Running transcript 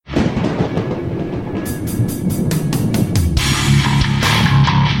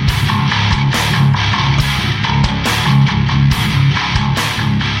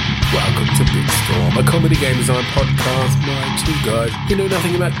Design Podcast, my two guys who know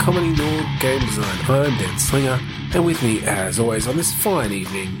nothing about comedy nor game design. I'm Dan Slinger, and with me, as always, on this fine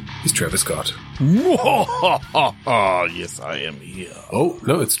evening, is Trevor Scott. Yes, I am here. Oh,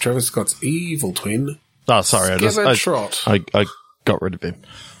 no, it's Trevor Scott's evil twin. Oh, sorry. Trot. I got rid of him.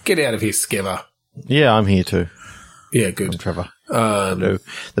 Get out of here, Skever. Yeah, I'm here too. Yeah, good. I'm Trevor. No,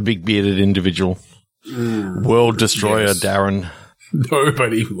 the big bearded individual. World Destroyer, yes. Darren.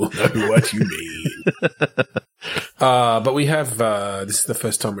 Nobody will know what you mean. But we have, this is the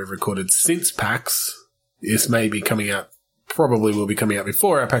first time we've recorded since PAX. This may be coming out, probably will be coming out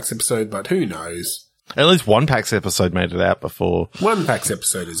before our PAX episode, but who knows? At least one PAX episode made it out before. One PAX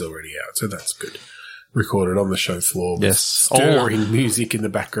episode is already out, so that's good. Recorded on the show floor. With yes. stirring music in the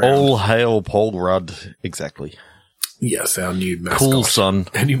background. All hail Paul Rudd. Exactly. Yes, our new mascot. Cool son.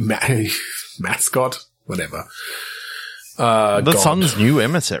 Our new mascot. Whatever. The Sun's new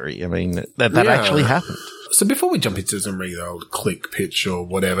emissary. I mean, that actually happened. So before we jump into some regular old click pitch or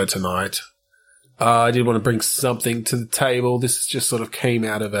whatever tonight, I did want to bring something to the table. This just sort of came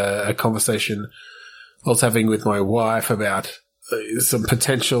out of a conversation I was having with my wife about some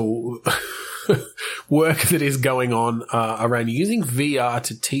potential work that is going on around using VR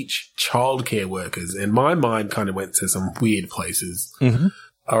to teach childcare workers. And my mind kind of went to some weird places. Mm-hmm.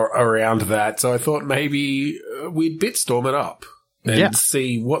 Around that. So I thought maybe we'd bitstorm it up and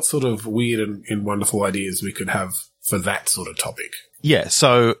see what sort of weird and wonderful ideas we could have for that sort of topic. Yeah.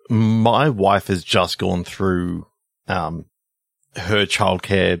 So my wife has just gone through her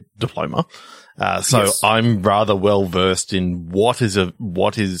childcare diploma. So yes. I'm rather well versed in what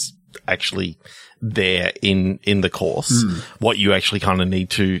is actually there in the course, what you actually kind of need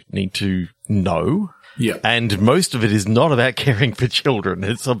to know. Yeah. And most of it is not about caring for children.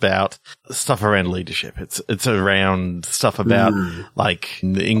 It's about stuff around leadership. It's around stuff about like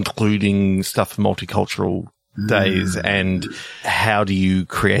including stuff for multicultural days and how do you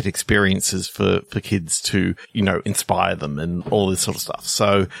create experiences for kids to, inspire them and all this sort of stuff.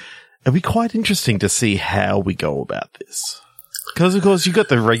 So it'd be quite interesting to see how we go about this. Because of course you've got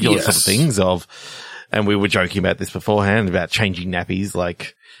the regular sort of things and we were joking about this beforehand about changing nappies,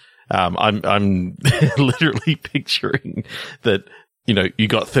 like, I'm literally picturing that, you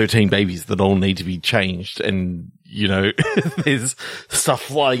got 13 babies that all need to be changed and, there's stuff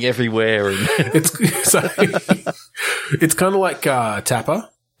flying everywhere. And it's kind of like, Tapper.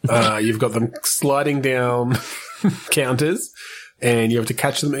 You've got them sliding down counters and you have to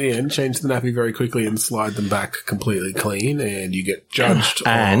catch them at the end, change the nappy very quickly and slide them back completely clean and you get judged.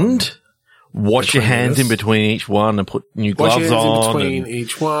 And wash your hands in between each one and put new gloves on. Wash your hands in between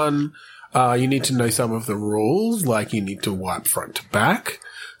each one. You need to know some of the rules, like you need to wipe front to back,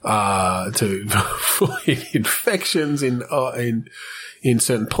 to avoid infections in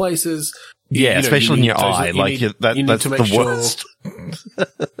certain places. Yeah, especially in your eye. That's the worst.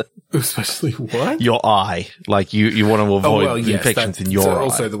 Especially what? Your eye. Like you want to avoid infections in your eye.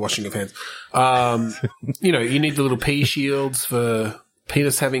 Also the washing of hands. You need the little pee shields for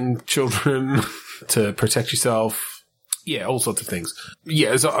penis having children to protect yourself. Yeah, all sorts of things.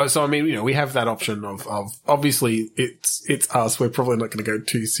 Yeah, so I mean, we have that option of obviously it's us. We're probably not going to go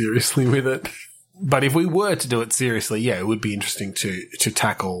too seriously with it. But if we were to do it seriously, it would be interesting to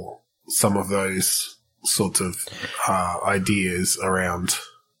tackle some of those sorts of ideas around.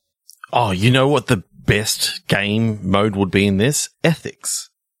 Oh, you know what the best game mode would be in this? Ethics.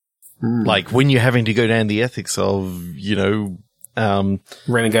 Like when you're having to go down the ethics of,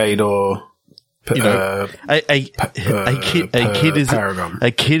 Renegade or a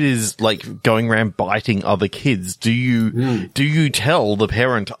kid is like going around biting other kids. Do you tell the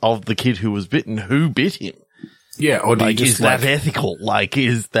parent of the kid who was bitten who bit him? Yeah, or do you just is that ethical? Like,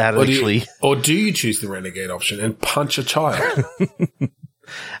 is that actually? Or do you choose the renegade option and punch a child?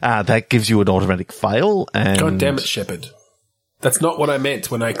 That gives you an automatic fail. And God damn it, Shepard. That's not what I meant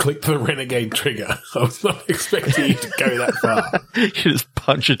when I clicked the renegade trigger. I was not expecting you to go that far. You just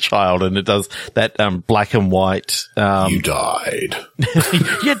punch a child and it does that black and white. You died.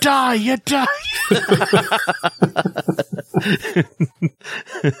 You die.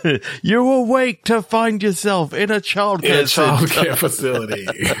 You awake to find yourself in a childcare facility.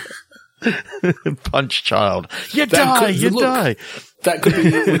 Punch child. You die. That could be,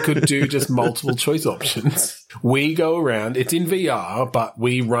 we could do just multiple choice options. We go around, it's in VR, but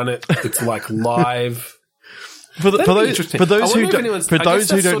we run it, it's like live. For those who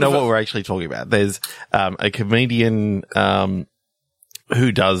don't know what we're actually talking about, there's a comedian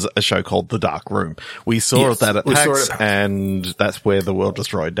who does a show called The Dark Room. We saw that at PAX, and that's where The World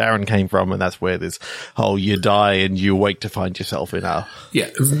Destroyed Darren came from, and that's where this whole you die and you wake to find yourself in a... Yeah,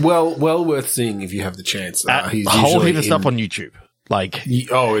 well worth seeing if you have the chance. He's a whole heap of stuff on YouTube. Like,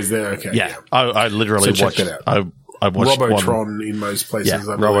 is there? Okay. Yeah. I literally watched it. I watched Robotron in most places. Yeah,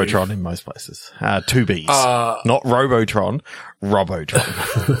 Robotron in most places. 2 Bs. Not Robotron, Robotron.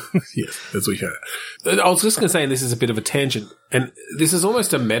 Yes, that's what you heard. I was just going to say, and this is a bit of a tangent, and this is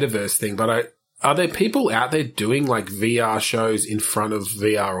almost a metaverse thing, but are there people out there doing like VR shows in front of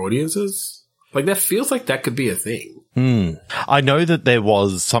VR audiences? Like, that feels like that could be a thing. I know that there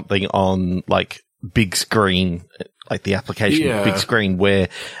was something on like big screen, like the application big screen, where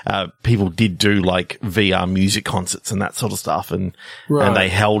people did do like VR music concerts and that sort of stuff, and they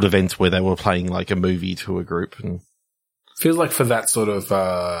held events where they were playing like a movie to a group. And feels like for that sort of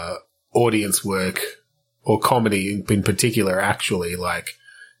audience work or comedy in particular, actually, like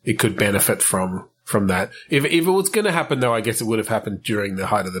it could benefit from that. If it was going to happen, though, I guess it would have happened during the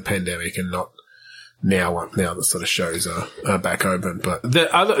height of the pandemic and not now the sort of shows are back open. But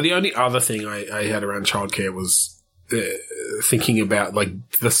the only other thing I had around childcare was thinking about like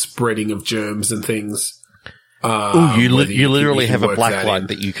the spreading of germs and things. You literally have a black light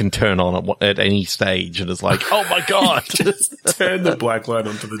that you can turn on at any stage, and it's like, oh my god! Just turn the black light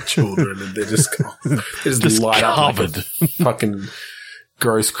onto the children, and they're just light up like a fucking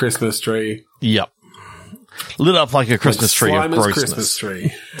gross Christmas tree. Yep, lit up like a Christmas tree of grossness. Christmas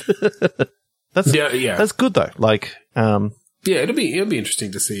tree. That's good though. Like, it'll be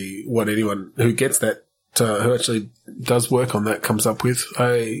interesting to see what anyone who gets that. Who actually does work on that comes up with.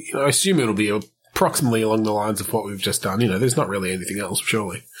 I assume it'll be approximately along the lines of what we've just done. There's not really anything else,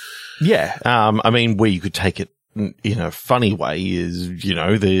 surely. Yeah. I mean, where you could take it in a funny way is,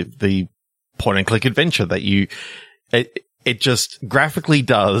 the point and click adventure that it just graphically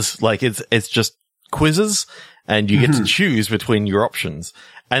does, like it's just quizzes and you get to choose between your options.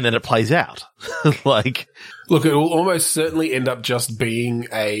 And then it plays out. Like, look, it will almost certainly end up just being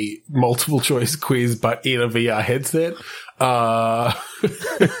a multiple choice quiz, but in a VR headset.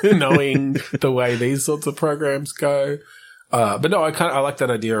 Knowing the way these sorts of programs go. But no, I like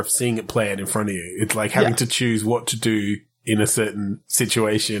that idea of seeing it play out in front of you. It's like having to choose what to do in a certain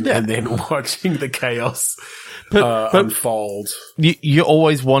situation and then watching the chaos unfold. You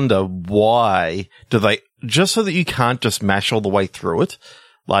always wonder why do they, just so that you can't just mash all the way through it.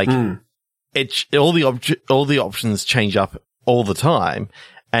 Like, all the options change up all the time,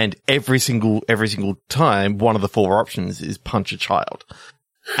 and every single time, one of the 4 options is punch a child.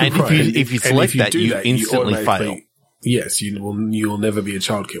 And if you select that, you instantly fail. Yes, you will never be a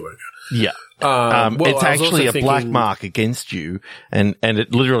childcare worker. Yeah. It's actually a black mark against you, and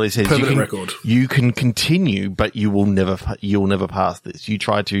it literally says you can continue, but you will never pass this. You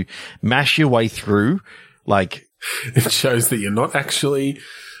try to mash your way through, like. It shows that you're not actually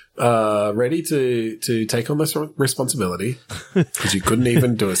ready to take on this responsibility because you couldn't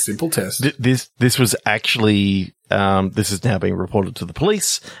even do a simple test. This was actually this is now being reported to the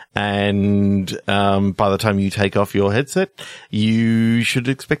police, and by the time you take off your headset, you should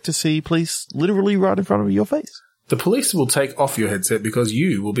expect to see police literally right in front of your face. The police will take off your headset because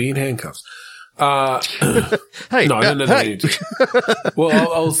you will be in handcuffs. Hey, no. Hey.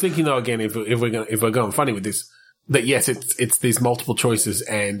 Well, I was thinking though again, if we're going funny with this, that yes, it's these multiple choices,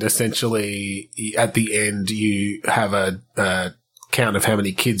 and essentially at the end you have a count of how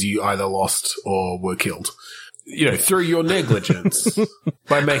many kids you either lost or were killed. Through your negligence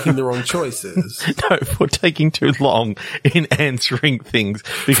by making the wrong choices. No, for taking too long in answering things,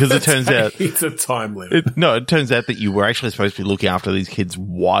 because it turns out it's a time limit. It turns out that you were actually supposed to be looking after these kids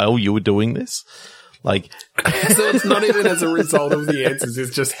while you were doing this. Like, so it's not even as a result of the answers;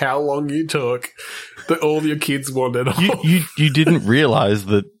 it's just how long you took that all your kids wanted off. You didn't realize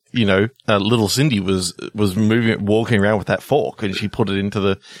that little Cindy was walking around with that fork, and she put it into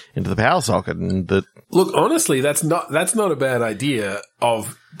the power socket, and that. Look, honestly, that's not a bad idea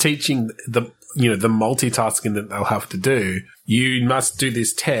of teaching the multitasking that they'll have to do. You must do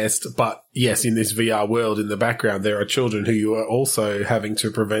this test, but yes, in this VR world, in the background, there are children who you are also having to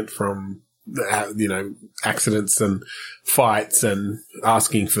prevent from, accidents and fights and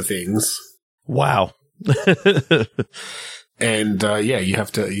asking for things. Wow. And,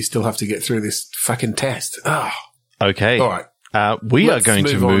 you still have to get through this fucking test. Oh. Okay. All right. We are going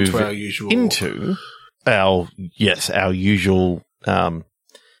to move our usual into our usual,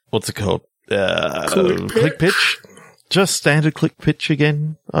 what's it called? Click pitch. Just standard click pitch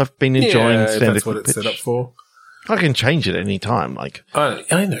again. I've been enjoying standard that's click what it's pitch. set up for. I can change it any time. Like,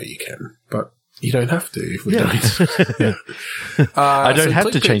 I know you can, but You don't have to if we don't. I don't have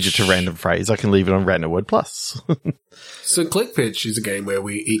to Click change it Pitch- to random phrase. I can leave it on random word plus. So Click Pitch is a game where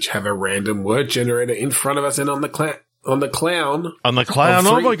we each have a random word generator in front of us, and on the clown. On the clown. Of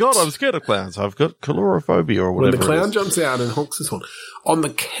Oh three- my god, I'm scared of clowns. I've got calorophobia or When whatever. the it clown is. jumps out and honks his horn. On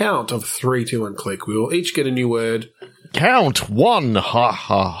the count of 3, 2, 1, click, we will each get a new word. Count 1. Ha ha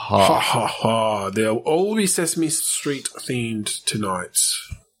Ha ha. ha ha. They'll all be Sesame Street themed tonight.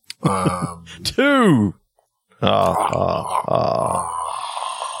 2. Ha ha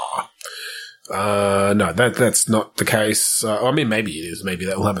ha. No, that's not the case. I mean, maybe it is. Maybe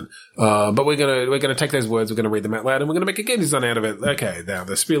that will happen. But we're gonna take those words. We're gonna read them out loud, and we're gonna make a game design out of it. Okay, now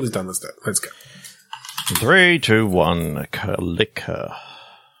the spiel is done. Let's go. 3, 2, 1. Liquor.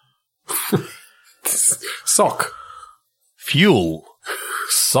 Sock. Fuel.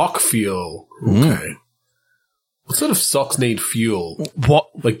 Sock fuel. Okay. What sort of socks need fuel? What?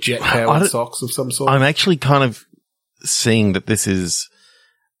 Like jet I powered don't- socks of some sort? I'm actually kind of seeing that this is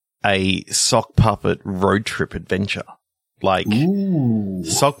a sock puppet road trip adventure. Like, Ooh.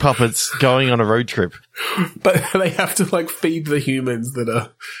 sock puppets going on a road trip. But they have to like feed the humans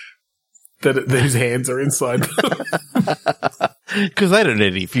whose hands are inside them. Because they don't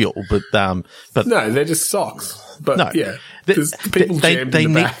need any fuel, but No, they're just socks. But No. yeah, They- there's people jammed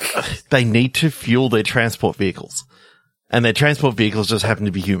in the need, back. they need to fuel their transport vehicles. And their transport vehicles just happen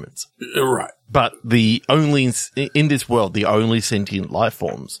to be humans. Right. But in this world, the only sentient life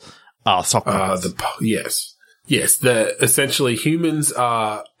forms are sock puppets. Yes. Essentially humans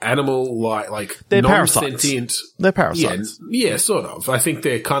are animal like They're non-sentient. They're parasites. Yeah, sort of. I think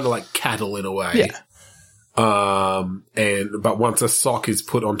they're kind of like cattle in a way. Yeah. But once a sock is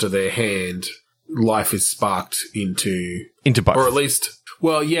put onto their hand, life is sparked into Into both. or at least,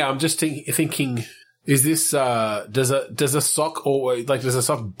 well, yeah, I'm just thinking, is this, does a sock does a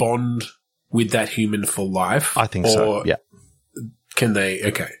sock bond with that human for life? I think so. Or Yeah. Can they,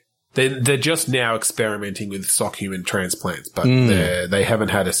 okay. They're just now experimenting with sock human transplants, but they haven't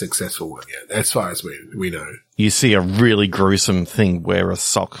had a successful one yet, as far as we know. You see a really gruesome thing where a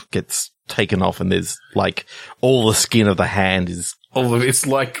sock gets taken off and there's like all the skin of the hand is Although it's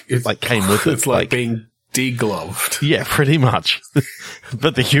like came with it. It's like being degloved. yeah, pretty much.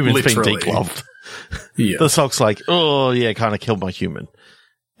 But the human's been Literally. decloved. Yeah. The sock's like, oh yeah, kind of killed my human.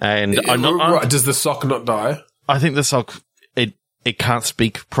 And Right. Does the sock not die? I think the sock it can't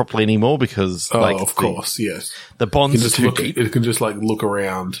speak properly anymore because Of course, yes. the bonds It are too can, deep. it can just like look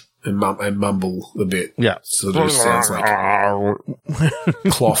around and mumble a bit. Yeah. So it just sounds like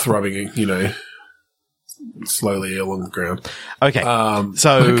cloth rubbing, slowly along the ground. Okay.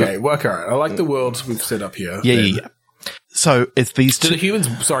 So Okay, work all right. I like the world we've set up here. yeah. So it's these Do two.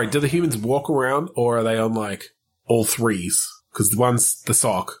 the humans walk around or are they on like all threes? Because one's the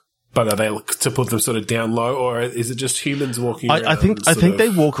sock, but are they to put them sort of down low or is it just humans walking around? I think they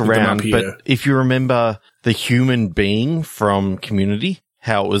walk with them up around, here? but if you remember the human being from Community,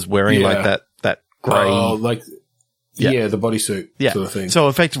 how it was wearing like that grey. Oh, like, Yeah. the bodysuit Yeah. sort of thing. So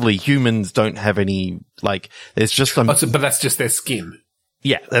effectively, humans don't have any like. There's just some. But that's just their skin.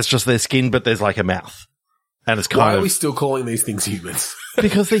 Yeah, that's just their skin, but there's like a mouth, and it's Why kind are we of still calling these things humans?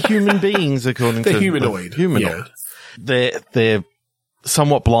 because they're human beings according They're to humanoid. Humanoid. Yeah. They're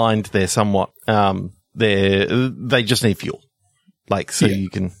somewhat blind. They're somewhat they just need fuel, like so you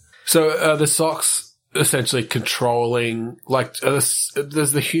can. So the socks essentially controlling, like, does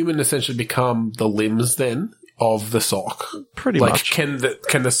the human essentially become the limbs then of the sock? Pretty like, much. Can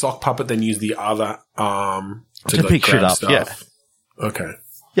the sock puppet then use the other arm To like, pick shit grab up, stuff? yeah. Okay.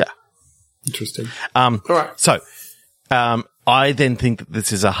 Yeah. Interesting. All right. So, I then think that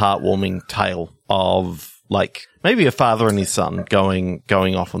this is a heartwarming tale of like maybe a father and his son going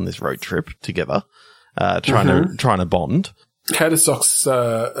off on this road trip together, trying to bond. How do socks,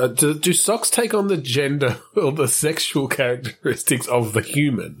 do socks take on the gender or the sexual characteristics of the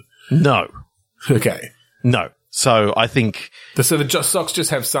human? No. Okay. No. So I think So the socks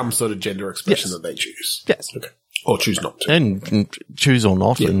just have some sort of gender expression Yes. that they choose. yes. Okay. Or choose not to. And choose or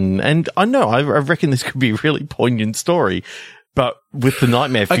not, and I know I reckon this could be a really poignant story, but with the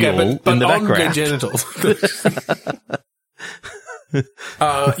nightmare fuel but in the on background, their genitals.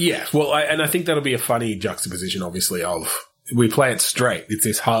 Yeah. Well, I think that'll be a funny juxtaposition, obviously, of we play it straight. It's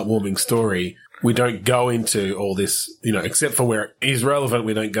this heartwarming story. We don't go into all this, except for where it is relevant.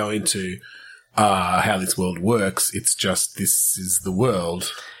 We don't go into how this world works. It's just this is the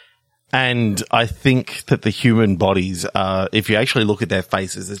world. and I think that the human bodies are, if you actually look at their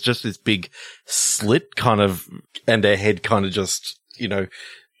faces, it's just this big slit kind of, and their head kind of just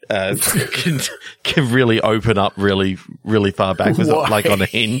can really open up really, really far back, like on a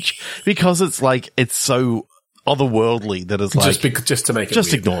hinge, because it's so otherworldly that it's like just to make it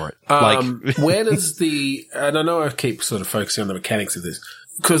just weird. Ignore it. Where does and I know I keep sort of focusing on the mechanics of this,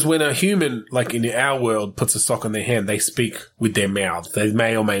 because when a human, like in our world, puts a sock on their hand, they speak with their mouth. They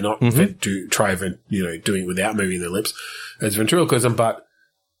may or may not try doing it without moving their lips as ventriloquism, but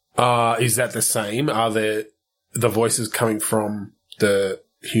is that the same? Are the voices coming from the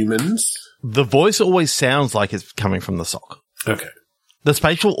humans? The voice always sounds like it's coming from the sock. Okay. The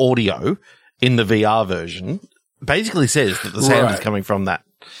spatial audio in the VR version basically says that the sound is coming from that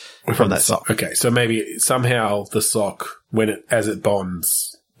sock. Okay, so maybe somehow the sock, as it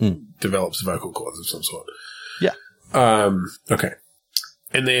bonds, develops vocal cords of some sort. Yeah. Okay.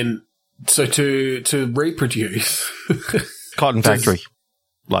 And then, so to reproduce, cotton factory,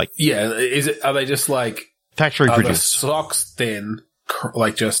 are they just like factory produced socks? Then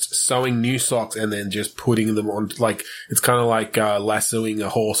like just sewing new socks and then just putting them on, like it's kind of like lassoing a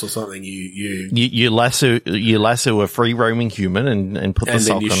horse or something. You lasso a free roaming human and put the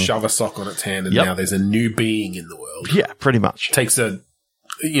sock on. And then you shove a sock on its hand, and now there's a new being in the world. Yeah, pretty much. Takes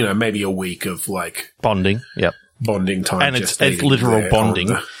maybe a week of like bonding. Yep. Bonding time. And it's literal bonding.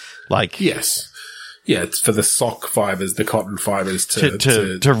 Yes. Yeah, it's for the sock fibers, the cotton fibers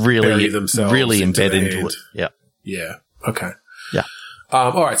to really bury themselves really embed into it. Yeah. Yeah. Okay. Yeah.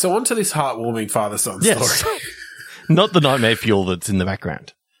 All right. So on to this heartwarming father-son story. Not the nightmare fuel that's in the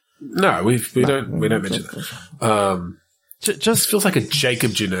background. No, we don't mention that. Just feels like a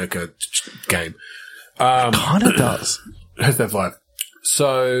Jacob Janerka game. Kind of does. Has that vibe.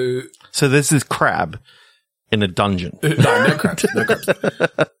 So there's this crab in a dungeon. No crabs.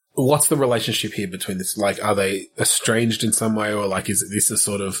 What's the relationship here between this? Like, are they estranged in some way, or like is this a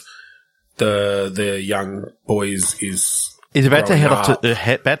sort of the young boys He's about to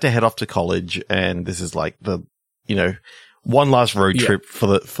head off to college, and this is like the one last road trip for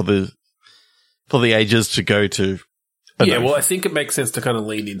the ages to go to. Well, I think it makes sense to kind of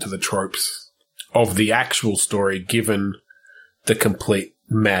lean into the tropes of the actual story, given the complete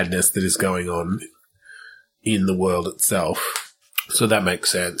madness that is going on in the world itself. So that makes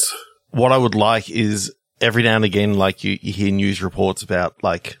sense. What I would like is every now and again, like you hear news reports about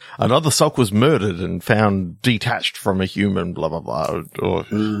like another sock was murdered and found detached from a human, blah, blah, blah.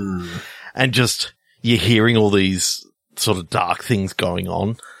 And just you're hearing all these sort of dark things going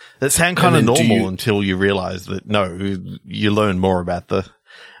on that sound kind of normal until you realize that no, you learn more about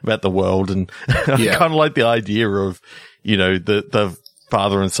the world. And I kind of like the idea of, the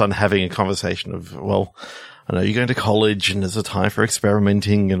father and son having a conversation of, well, I know you're going to college and there's a time for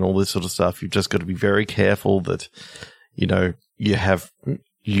experimenting and all this sort of stuff. You've just got to be very careful that, you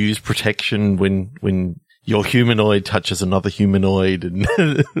use protection when your humanoid touches another humanoid, and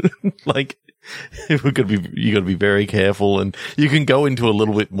like you got to be very careful. And you can go into a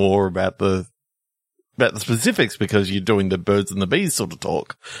little bit more about the specifics because you're doing the birds and the bees sort of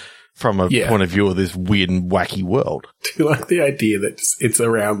talk from a point of view of this weird and wacky world. Do you like the idea that it's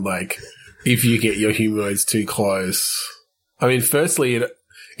around like, if you get your humanoids too close? I mean, firstly,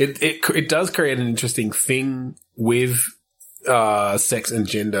 it does create an interesting thing with sex and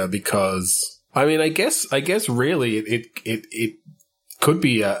gender, because I mean, I guess really it could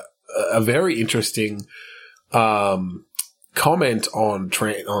be a very interesting comment on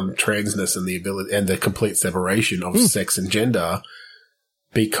transness and the ability and the complete separation of sex and gender,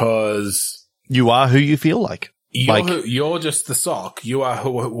 because you are who you feel like. You're just the sock. You are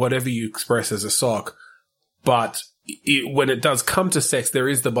whatever you express as a sock. But when it does come to sex, there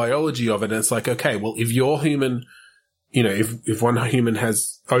is the biology of it. And it's like, okay, well, if you're human, if one human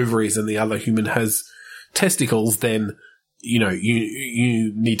has ovaries and the other human has testicles, then,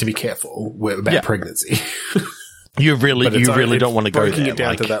 you need to be careful about pregnancy. You really don't want to go there. Breaking it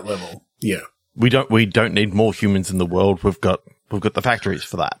down to that level. Yeah. We don't need more humans in the world. We've got the factories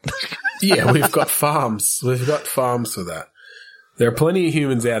for that. Yeah, we've got farms. We've got farms for that. There are plenty of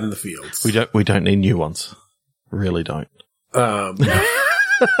humans out in the fields. We don't need new ones. Really don't. I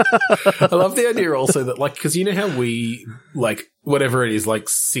love the idea also that, like, because you know how we, like, whatever it is, like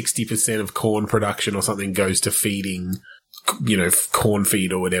 60% of corn production or something goes to feeding, corn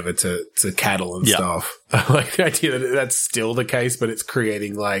feed or whatever to cattle and stuff. I like the idea that that's still the case, but it's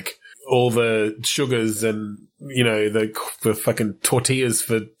creating, like, all the sugars and, the fucking tortillas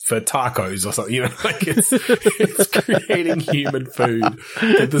for tacos or something, like it's creating human food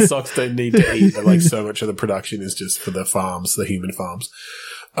that the socks don't need to eat. But like so much of the production is just for the farms, the human farms.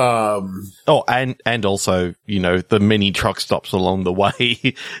 And also, the many truck stops along the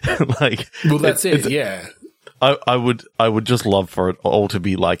way. Like, well, that's it. Yeah. I would just love for it all to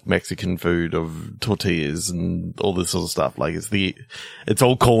be like Mexican food of tortillas and all this sort of stuff. Like it's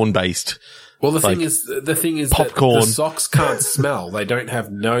all corn based. Well, the thing is popcorn. that the socks can't smell. They don't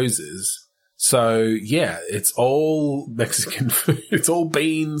have noses. So yeah, it's all Mexican food. It's all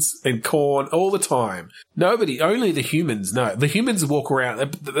beans and corn all the time. Only the humans know. The humans walk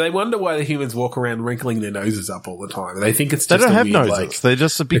around. They wonder why the humans walk around wrinkling their noses up all the time. They think it's just they don't a have weird, noses. They're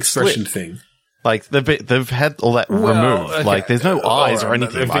just a big expression slit thing. Like they've had all that removed. Okay. Like there's no eyes or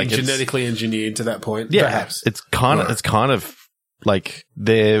anything. They've been like genetically engineered to that point. Yeah, Perhaps. it's kind of like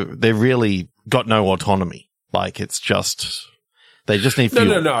they're really got no autonomy. Like it's just they just need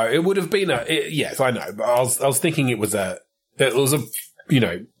fuel. No. It would have been yes, I know. But I was thinking it was a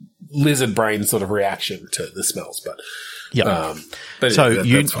lizard brain sort of reaction to the smells. But yeah. So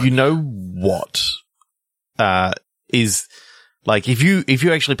you know what is. Like, if you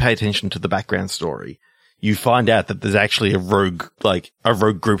actually pay attention to the background story, you find out that there's actually a rogue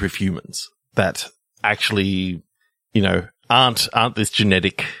group of humans that actually, aren't this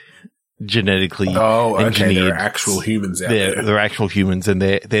genetically engineered. They're actual humans out there. They're actual humans, and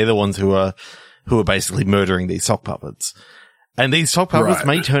they're the ones who are basically murdering these sock puppets. And these sock puppets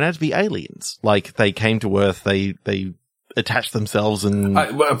may turn out to be aliens. Like, they came to Earth, they attach themselves and...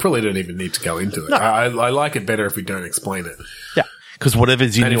 I probably don't even need to go into it. No. I like it better if we don't explain it. Yeah, because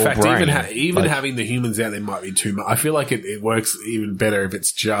whatever's in your brain... Even having the humans out there might be too much. I feel like it works even better if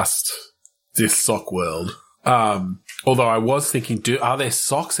it's just this sock world. Although I was thinking, are there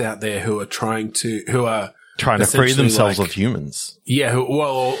socks out there who are trying to free themselves of humans? Yeah,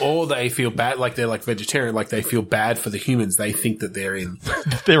 or they feel bad, like they're like vegetarian, like they feel bad for the humans. They think that they're in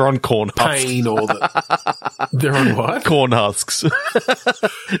they're on corn pain husks. They're on what? Corn husks.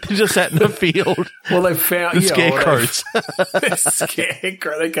 They're just out in the field. Well, they've found scarecrows. They're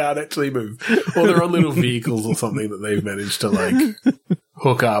scarecrow. They can't actually move, or they're on little vehicles or something that they've managed to like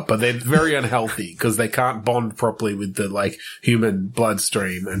hook up, but they're very unhealthy because they can't bond properly with the like human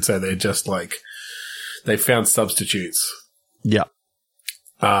bloodstream, and so they're just like. They found substitutes. Yeah.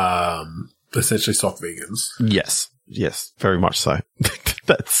 Essentially sock vegans. Yes, very much so.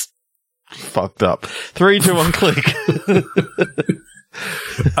 That's fucked up. 3, 2, 1, click.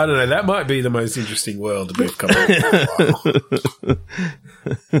 I don't know. That might be the most interesting world we've come up with for a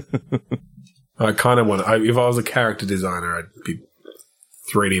while. I kind of want to, if I was a character designer, I'd be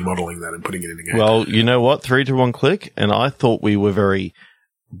 3D modeling that and putting it in a game. Well, you know what? 3, 2, 1, click. And I thought we were very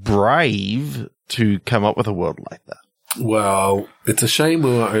brave to come up with a world like that. Well, it's a shame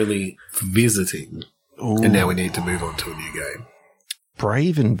we were only visiting. Ooh. And now we need to move on to a new game.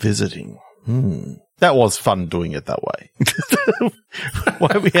 Brave and visiting. That was fun doing it that way.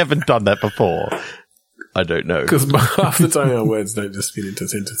 Why we haven't done that before, I don't know. Because half the time our words don't just fit into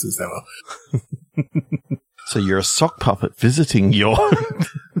sentences that well. So you're a sock puppet visiting your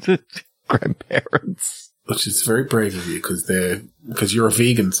grandparents. Which is very brave of you because you're a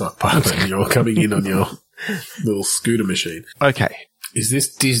vegan sock puppet and you're coming in on your little scooter machine. Okay. Is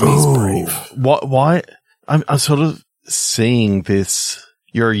this Disney's Brave? Why? I'm sort of seeing this.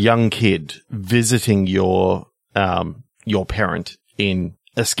 You're a young kid visiting your parent in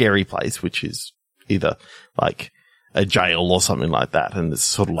a scary place, which is either like a jail or something like that. And it's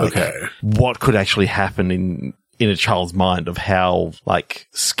sort of like, what could actually happen in a child's mind of how like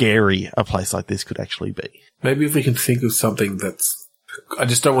scary a place like this could actually be. Maybe if we can think of something I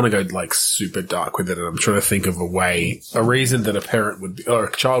just don't want to go like super dark with it, and I'm trying to think of a reason that a parent would be, or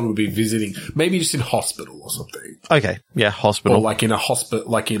a child would be visiting, maybe just in hospital or something. Okay. Yeah. Hospital. Or like in a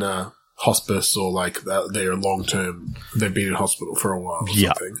hospice, or like they're long-term, they've been in hospital for a while or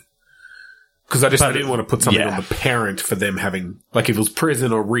something. Because I didn't want to put something on the parent for them having, like if it was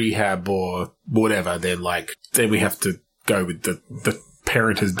prison or rehab or whatever, then we have to go with the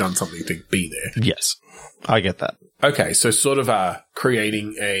parent has done something to be there. Yes. I get that. Okay. So sort of,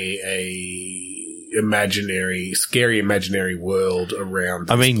 creating a scary imaginary world around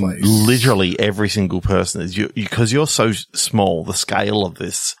this place. Literally every single person is because you're so small, the scale of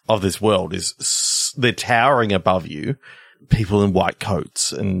this world is, they're towering above you, people in white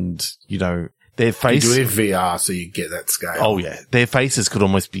coats and, their face. You do it in VR so you get that scale. Oh yeah. Their faces could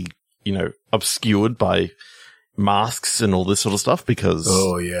almost be, obscured by masks and all this sort of stuff because,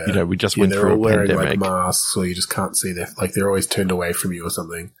 we just went through a pandemic. They're all wearing masks or you just can't see they're always turned away from you or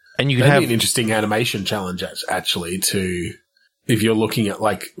something. And you That'd be an interesting animation challenge actually if you're looking at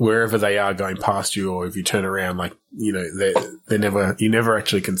wherever they are going past you or if you turn around, you never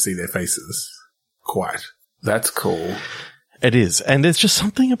actually can see their faces quite. That's cool. It is. And there's just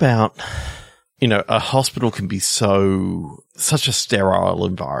something about, a hospital can be such a sterile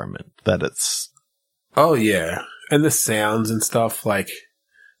environment that it's Oh, yeah. And the sounds and stuff, like,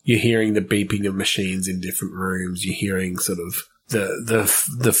 you're hearing the beeping of machines in different rooms. You're hearing sort of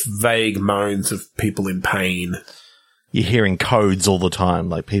the vague moans of people in pain. You're hearing codes all the time,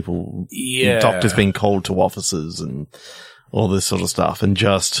 like people, doctors being called to offices and all this sort of stuff. And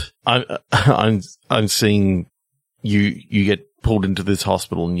just, I'm seeing you get pulled into this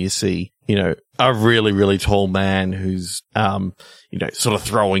hospital and you see, a really, really tall man who's, sort of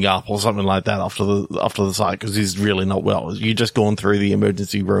throwing up or something like that after the site because he's really not well. You just gone through the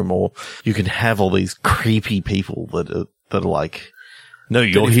emergency room, or you can have all these creepy people that are like, no,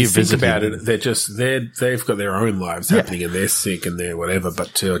 you're here visiting. Think about it, they've got their own lives happening and they're sick and they're whatever,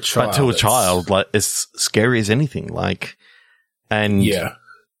 but to a child, like, it's scary as anything, like, and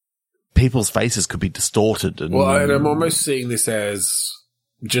people's faces could be distorted. And I'm almost seeing this as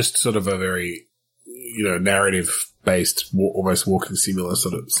just sort of a very, narrative-based, almost walking simulator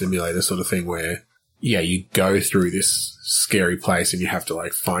sort of thing where, you go through this scary place and you have to,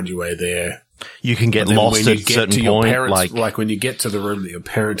 like, find your way there. You can get lost at a certain point. Like when you get to the room that your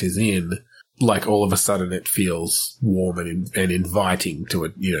parent is in, like all of a sudden it feels warm and inviting to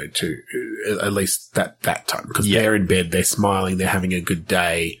it, to at least that time. Because they're in bed, they're smiling, they're having a good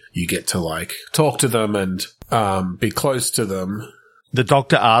day. You get to, like, talk to them and be close to them. The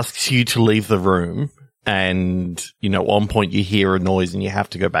doctor asks you to leave the room and, at one point you hear a noise and you have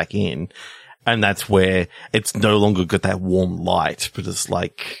to go back in. And that's where it's no longer got that warm light, but it's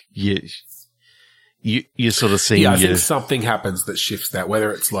like you sort of see. Yeah, I think something happens that shifts that,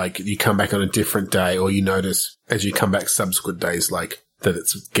 whether it's like you come back on a different day or you notice as you come back subsequent days, like that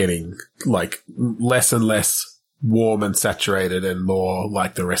it's getting like less and less warm and saturated and more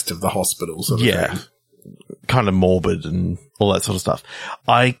like the rest of the hospital sort of thing. Kind of morbid and all that sort of stuff.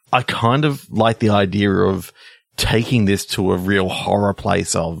 I kind of like the idea of taking this to a real horror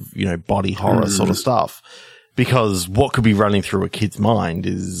place of, body horror sort of stuff, because what could be running through a kid's mind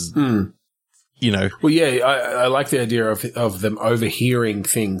is, Well, yeah, I like the idea of them overhearing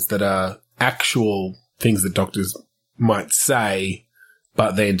things that are actual things that doctors might say,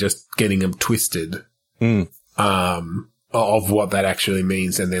 but then just getting them twisted, of what that actually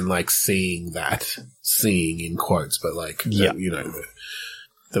means. And then like seeing in quotes, but like,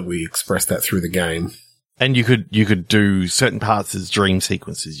 that we express that through the game. And you could do certain parts as dream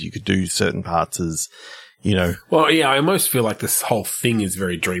sequences. You could do certain parts as, Well, yeah, I almost feel like this whole thing is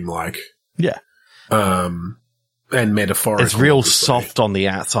very dreamlike. Yeah. And metaphorical. It's real soft on the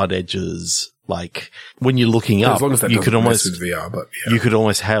outside edges. Like when you're looking up, as long as that you could almost mess with VR, but you could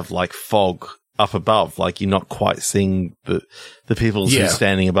almost have like fog up above. Like you're not quite seeing the people who are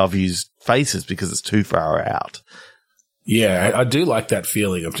standing above you's faces because it's too far out. Yeah, I do like that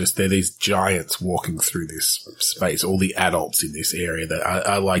feeling of just they're these giants walking through this space, all the adults in this area that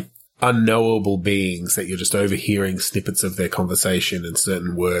are like unknowable beings that you're just overhearing snippets of their conversation and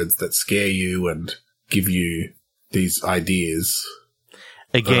certain words that scare you and give you these ideas.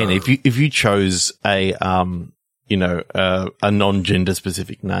 Again, if you chose a non-gender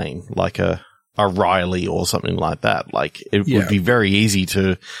specific name, like a Riley or something like that, like it would be very easy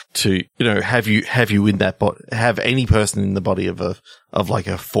to have you in that have any person in the body of like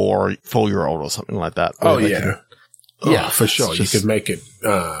a 4-year-old or something like that. Oh yeah, for sure. You could make it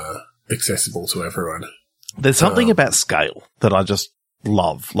accessible to everyone. There's something about scale that I just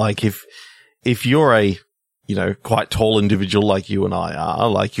love. Like if you're a quite tall individual like you and I are,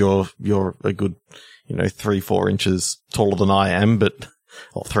 like you're a good 3-4 inches taller than I am,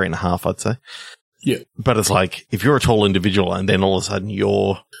 or 3.5, I'd say. Yeah. But it's like, if you're a tall individual and then all of a sudden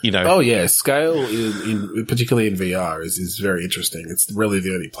you're, Oh yeah, scale particularly in VR is very interesting. It's really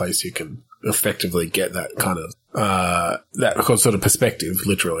the only place you can effectively get that kind of, that sort of perspective,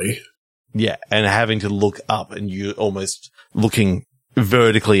 literally. Yeah. And having to look up and you're almost looking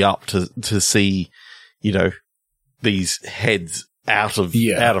vertically up to see, these heads out of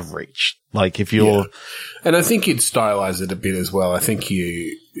reach. Like if you're, and I think you'd stylize it a bit as well. I think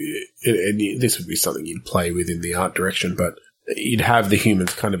this would be something you'd play with in the art direction, but you'd have the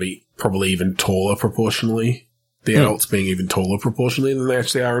humans kind of be probably even taller proportionally, the adults being even taller proportionally than they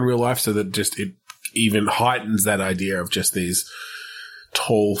actually are in real life. So that just, it even heightens that idea of just these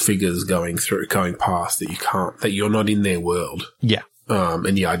tall figures going past that you're not in their world. Yeah.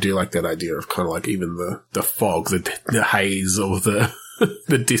 And I do like that idea of kind of like even the fog, the haze or the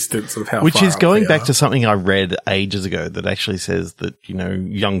distance of how Which far is going back are. to something I read ages ago that actually says that,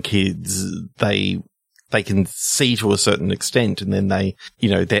 young kids, they can see to a certain extent and then they,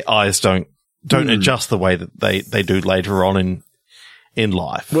 their eyes don't adjust the way that they do later on in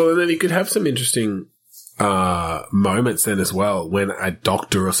life. Well, and then you could have some interesting moments then as well when a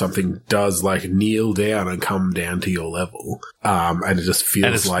doctor or something does like kneel down and come down to your level. And it just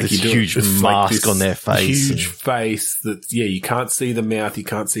feels like this huge mask on their face. Huge face that, you can't see the mouth. You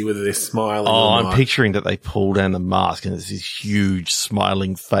can't see whether they're smiling or Oh, not. I'm picturing that they pull down the mask and it's this huge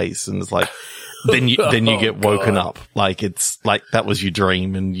smiling face. And it's like, then you get woken up. Like it's like that was your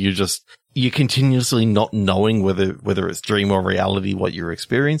dream and you're continuously not knowing whether it's dream or reality what you're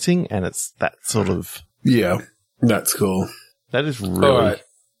experiencing. And it's that sort of. Yeah, that's cool. That is really. All right.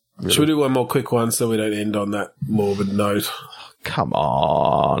 Really. Should we do one more quick one so we don't end on that morbid note? Come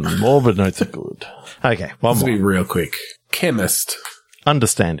on. Morbid notes are good. Okay, one This will more. be real quick. Chemist.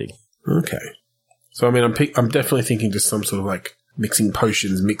 Understanding. Okay. So, I mean, I'm definitely thinking just some sort of like mixing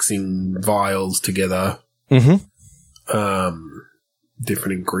potions, mixing vials together. Mm-hmm.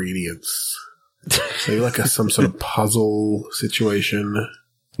 Different ingredients. So like some sort of puzzle situation.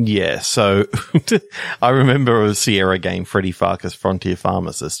 Yeah, so I remember a Sierra game, Freddy Farkas Frontier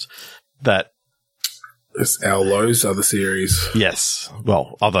Pharmacist, that... It's Owlo's other series. Yes,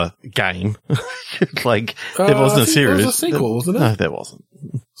 well, other game. Like, there wasn't a series. There was a sequel, wasn't it? No, there wasn't.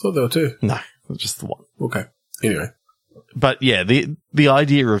 So there were two. No, it was just the one. Okay. Anyway. But yeah, the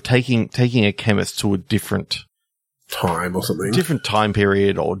idea of taking a chemist to a different Time or something. different time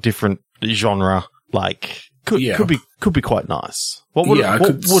period or different genre, like... Could be quite nice. What would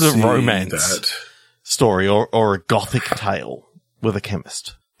a romance story or a gothic tale with a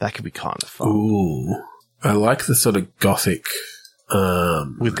chemist? That could be kind of fun. Ooh. I like the sort of gothic,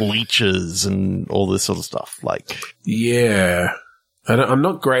 with leeches and all this sort of stuff. Like, yeah. I'm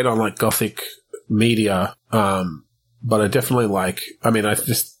not great on like gothic media, but I definitely like,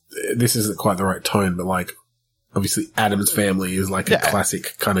 this isn't quite the right tone, but like, obviously Addams Family is like a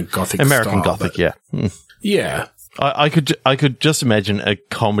classic kind of gothic American style, gothic, yeah. Yeah. I could just imagine a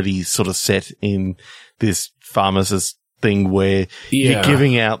comedy sort of set in this pharmacist thing where you're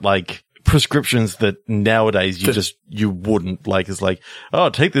giving out like prescriptions that nowadays you wouldn't, like, it's like, oh,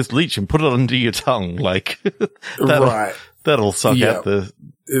 take this leech and put it under your tongue. Like, that'll suck out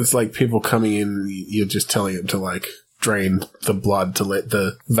it's like people coming in, you're just telling them to like drain the blood to let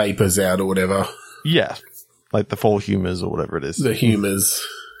the vapors out or whatever. Yeah. Like the 4 humors or whatever it is. The humors.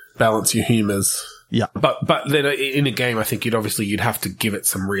 Balance your humors. Yeah. But then in a game, I think you'd have to give it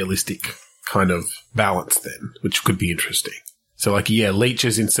some realistic kind of balance then, which could be interesting. So like,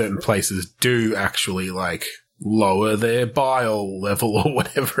 leeches in certain places do actually like lower their bile level or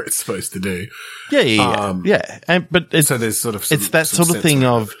whatever it's supposed to do. Yeah. But so there's sort of it's that sort of thing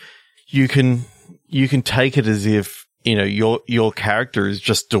of you can take it as if, you know, your character is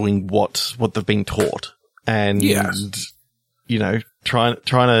just doing what they've been taught. And, you know, trying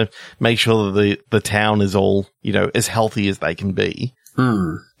to make sure that the town is all, you know, as healthy as they can be.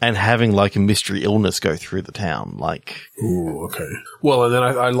 And having like a mystery illness go through the town, like. Ooh, okay. Well, and then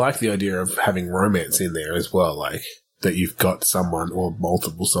I like the idea of having romance in there as well, like that you've got someone or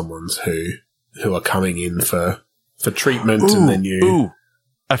multiple someones who are coming in for treatment, and then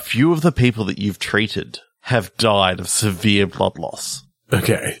a few of the people that you've treated have died of severe blood loss.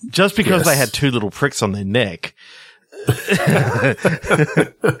 Okay. Just because they had 2 little pricks on their neck.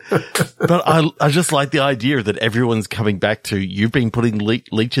 But I just like the idea that everyone's coming back to, you've been putting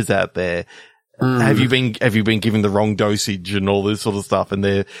leeches out there. Have you been given the wrong dosage and all this sort of stuff? And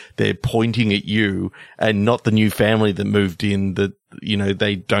they're pointing at you and not the new family that moved in, that, you know,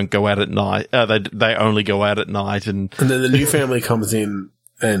 they don't go out at night. They only go out at night. And then the new family comes in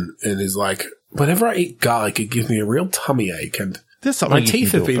and is like, whenever I eat garlic, it gives me a real tummy ache, and my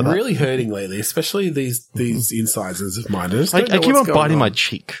teeth have been really hurting lately, especially these incisors of mine. I keep on biting my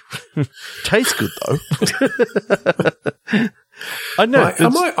cheek. Tastes good though. I know.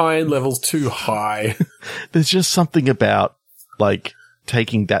 Are my iron levels too high? There's just something about like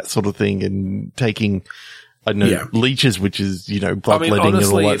taking that sort of thing and taking, I don't know, leeches, which is, you know, bloodletting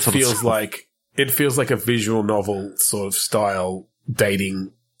honestly, and all that sort of stuff. It feels like a visual novel sort of style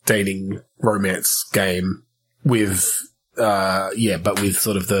dating romance game with, but with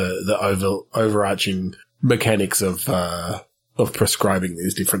sort of the overarching mechanics of prescribing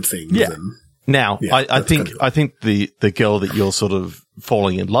these different things. Yeah. Now, I think the girl that you're sort of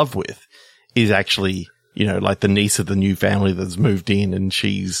falling in love with is actually, you know, like the niece of the new family that's moved in, and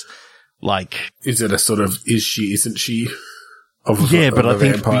she's like, isn't she? But I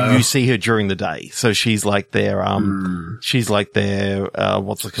think you see her during the day. So she's like their, what's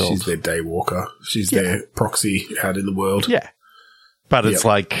it called? She's their day walker. She's their proxy out in the world. Yeah. But it's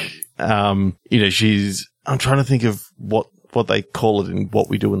like, you know, I'm trying to think of what what they call it in What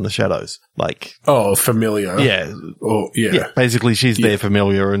We Do in the Shadows. Like, oh, familiar. yeah. Oh, yeah. Basically, she's their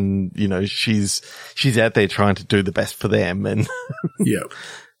familiar, and, you know, she's out there trying to do the best for them, and Yeah.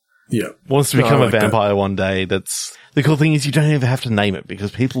 Yeah. wants to become a vampire one day. That's the cool thing is you don't even have to name it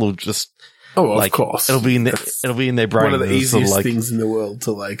because people will just, Oh, of course. it'll be in their brain. One of the It's sort of easiest like, things in the world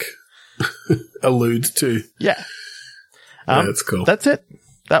to like allude to. yeah. Yeah, that's cool. That's it.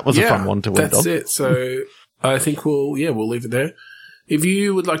 That was a fun one to end on. That's it. So I think we'll leave it there. If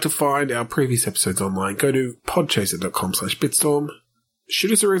you would like to find our previous episodes online, go to podchaser.com/bitstorm.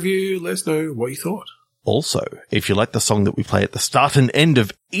 Shoot us a review. Let us know what you thought. Also, if you like the song that we play at the start and end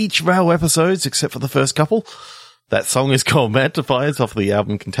of each of our episodes, except for the first couple, that song is called Mad Defiance off the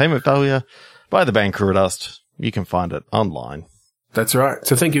album Containment Failure by the band Crew Dust. You can find it online. That's right.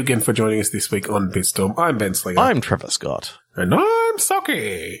 So thank you again for joining us this week on Bitstorm. I'm Ben Slinger. I'm Trevor Scott. And I'm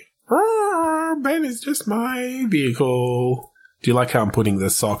Socky. Ben is just my vehicle. Do you like how I'm putting the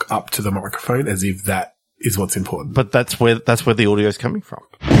sock up to the microphone as if that is what's important? But that's where the audio is coming from.